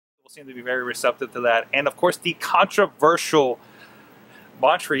seem to be very receptive to that. And of course, the controversial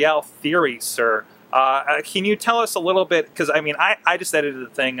Montreal theory, sir. Can you tell us a little bit? Because I mean, I just edited the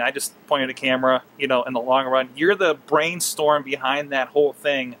thing. I just pointed a camera. You know, in the long run, you're the brainstorm behind that whole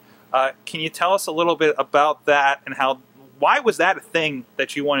thing. Can you tell us a little bit about that and why was that a thing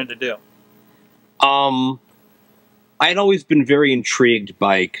that you wanted to do? I'd always been very intrigued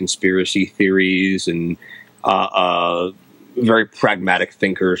by conspiracy theories and very pragmatic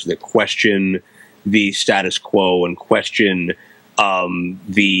thinkers that question the status quo and question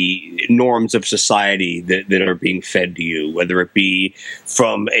the norms of society that are being fed to you, whether it be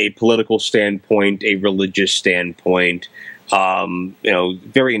from a political standpoint, a religious standpoint. You know,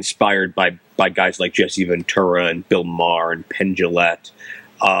 very inspired by guys like Jesse Ventura and Bill Maher and Penn Jillette,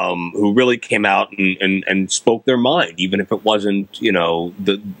 who really came out and spoke their mind, even if it wasn't, you know,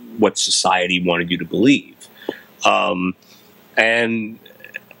 what society wanted you to believe. And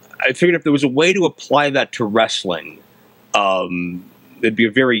I figured if there was a way to apply that to wrestling, there'd be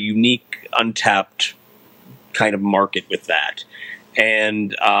a very unique, untapped kind of market with that.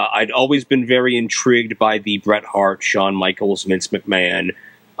 And I'd always been very intrigued by the Bret Hart, Shawn Michaels, Vince McMahon,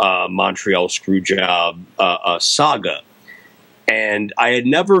 Montreal Screwjob saga. And I had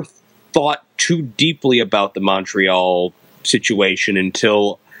never thought too deeply about the Montreal situation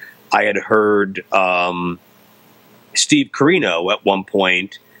until I had heard Steve Corino at one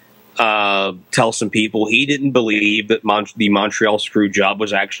point tell some people he didn't believe that the Montreal Screwjob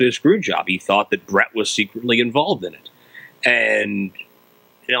was actually a screw job. He thought that Bret was secretly involved in it. And,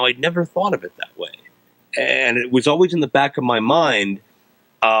 you know, I'd never thought of it that way. And it was always in the back of my mind.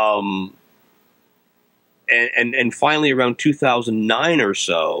 And finally, around 2009 or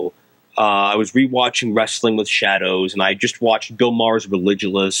so, I was rewatching Wrestling with Shadows, and I just watched Bill Maher's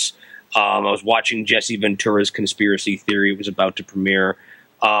Religulous. I was watching Jesse Ventura's Conspiracy Theory. It was about to premiere.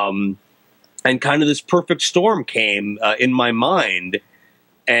 And kind of this perfect storm came in my mind,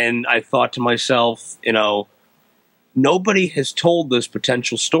 and I thought to myself, you know, nobody has told this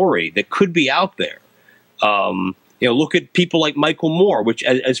potential story that could be out there. You know, look at people like Michael Moore, which,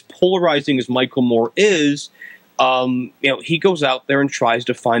 as polarizing as Michael Moore is, you know, he goes out there and tries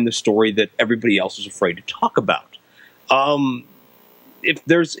to find the story that everybody else is afraid to talk about. If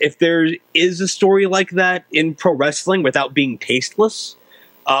there is a story like that in pro wrestling without being tasteless,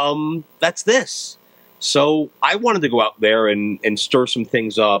 that's this. So I wanted to go out there and stir some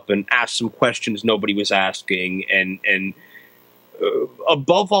things up and ask some questions nobody was asking, and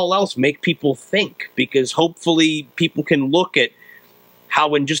above all else, make people think, because hopefully people can look at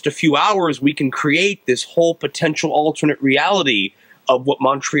how in just a few hours we can create this whole potential alternate reality of what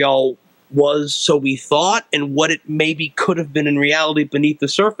Montreal was, so we thought, and what it maybe could have been in reality beneath the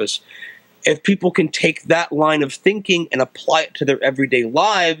surface. If people can take that line of thinking and apply it to their everyday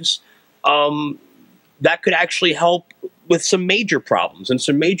lives, that could actually help with some major problems and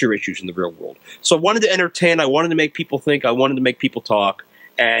some major issues in the real world. So I wanted to entertain, I wanted to make people think, I wanted to make people talk,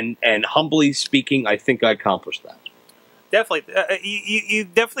 and humbly speaking, I think I accomplished that. Definitely. You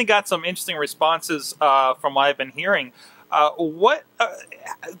definitely got some interesting responses from what I've been hearing.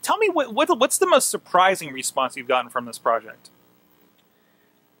 Tell me, what's the most surprising response you've gotten from this project?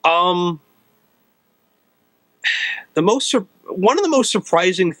 One of the most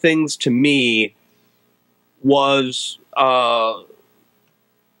surprising things to me was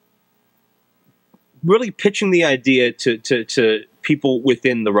really pitching the idea to people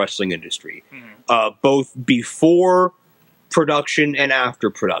within the wrestling industry, both before production and after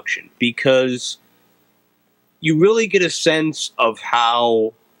production, because you really get a sense of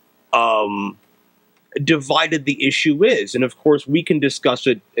how divided the issue is. And of course, we can discuss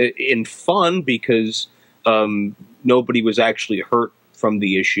it in fun because nobody was actually hurt from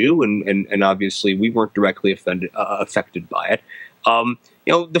the issue, and obviously we weren't directly affected by it. You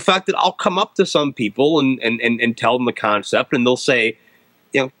know, the fact that I'll come up to some people and tell them the concept, and they'll say,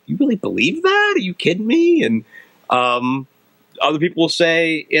 you know, you really believe that? Are you kidding me? And other people will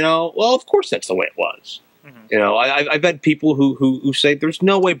say, you know, well, of course that's the way it was. You know, I've had people who say there's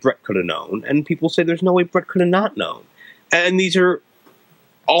no way Bret could have known, and people say there's no way Bret could have not known. And these are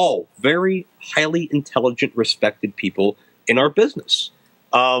all very highly intelligent, respected people in our business.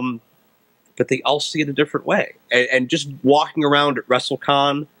 But they all see it a different way. And just walking around at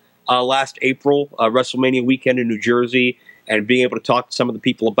WrestleCon last April, WrestleMania weekend in New Jersey, and being able to talk to some of the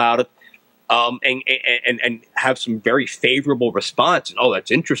people about it, and have some very favorable response. And, oh,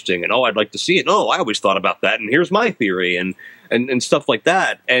 that's interesting. And, oh, I'd like to see it. Oh, I always thought about that. And here's my theory, and stuff like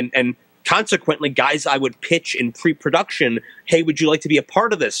that. And consequently, guys I would pitch in pre-production, hey, would you like to be a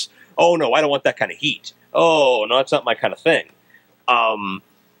part of this? Oh, no, I don't want that kind of heat. Oh, no, that's not my kind of thing.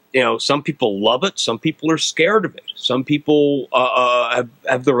 some people love it. Some people are scared of it. Some people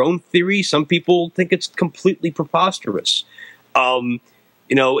have their own theories. Some people think it's completely preposterous.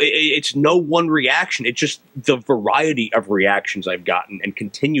 It's no one reaction. It's just the variety of reactions I've gotten and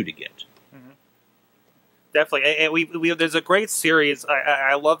continue to get. Definitely, and there's a great series.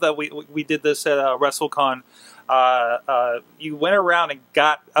 I love that we did this at WrestleCon. You went around and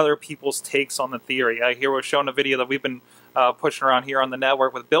got other people's takes on the theory. I hear we're showing a video that we've been pushing around here on the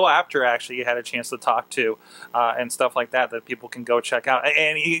network with Bill Apter. Actually, you had a chance to talk to and stuff like that people can go check out.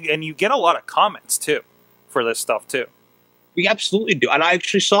 And you get a lot of comments too for this stuff too. We absolutely do, and I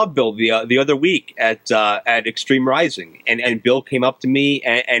actually saw Bill the other week at Extreme Rising, and Bill came up to me,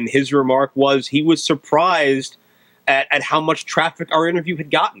 and his remark was he was surprised at how much traffic our interview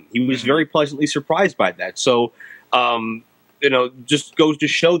had gotten. He was very pleasantly surprised by that. So, just goes to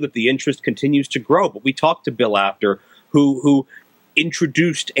show that the interest continues to grow. But we talked to Bill Apter, who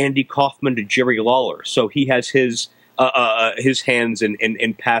introduced Andy Kaufman to Jerry Lawler, so he has his hands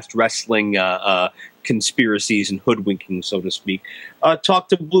in past wrestling conspiracies and hoodwinking, so to speak.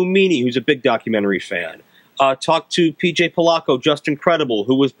 Talked to Blue Meanie, who's a big documentary fan. Talked to PJ Polacco, Just Incredible,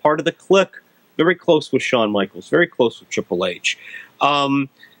 who was part of the Clique, very close with Shawn Michaels, very close with Triple H.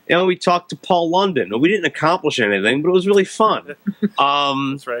 We talked to Paul London. We didn't accomplish anything, but it was really fun.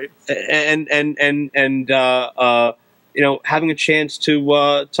 That's right. Having a chance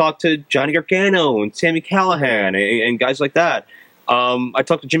to talk to Johnny Gargano and Sami Callihan and guys like that. I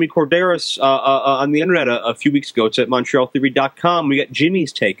talked to Jimmy Corderas on the internet a few weeks ago. It's at MontrealTheory.com. We got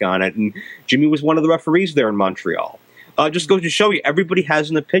Jimmy's take on it, and Jimmy was one of the referees there in Montreal. Just goes to show you, everybody has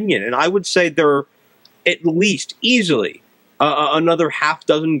an opinion, and I would say there are at least easily another half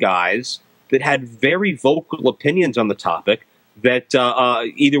dozen guys that had very vocal opinions on the topic that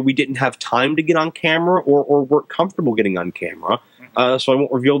either we didn't have time to get on camera or weren't comfortable getting on camera. So I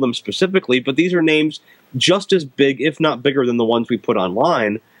won't reveal them specifically, but these are names just as big, if not bigger, than the ones we put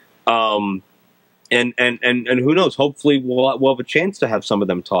online. And who knows? Hopefully, we'll have a chance to have some of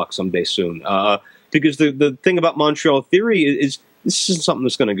them talk someday soon. Because the thing about Montreal Theory is this isn't something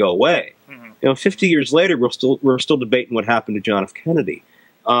that's going to go away. 50 years later, we're still debating what happened to John F. Kennedy.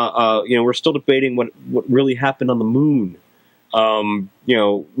 We're still debating what really happened on the moon.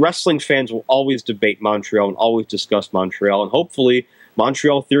 Wrestling fans will always debate Montreal and always discuss Montreal, and hopefully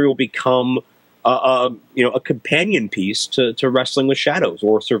Montreal Theory will become a companion piece to Wrestling with Shadows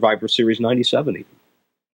or Survivor Series '97 even.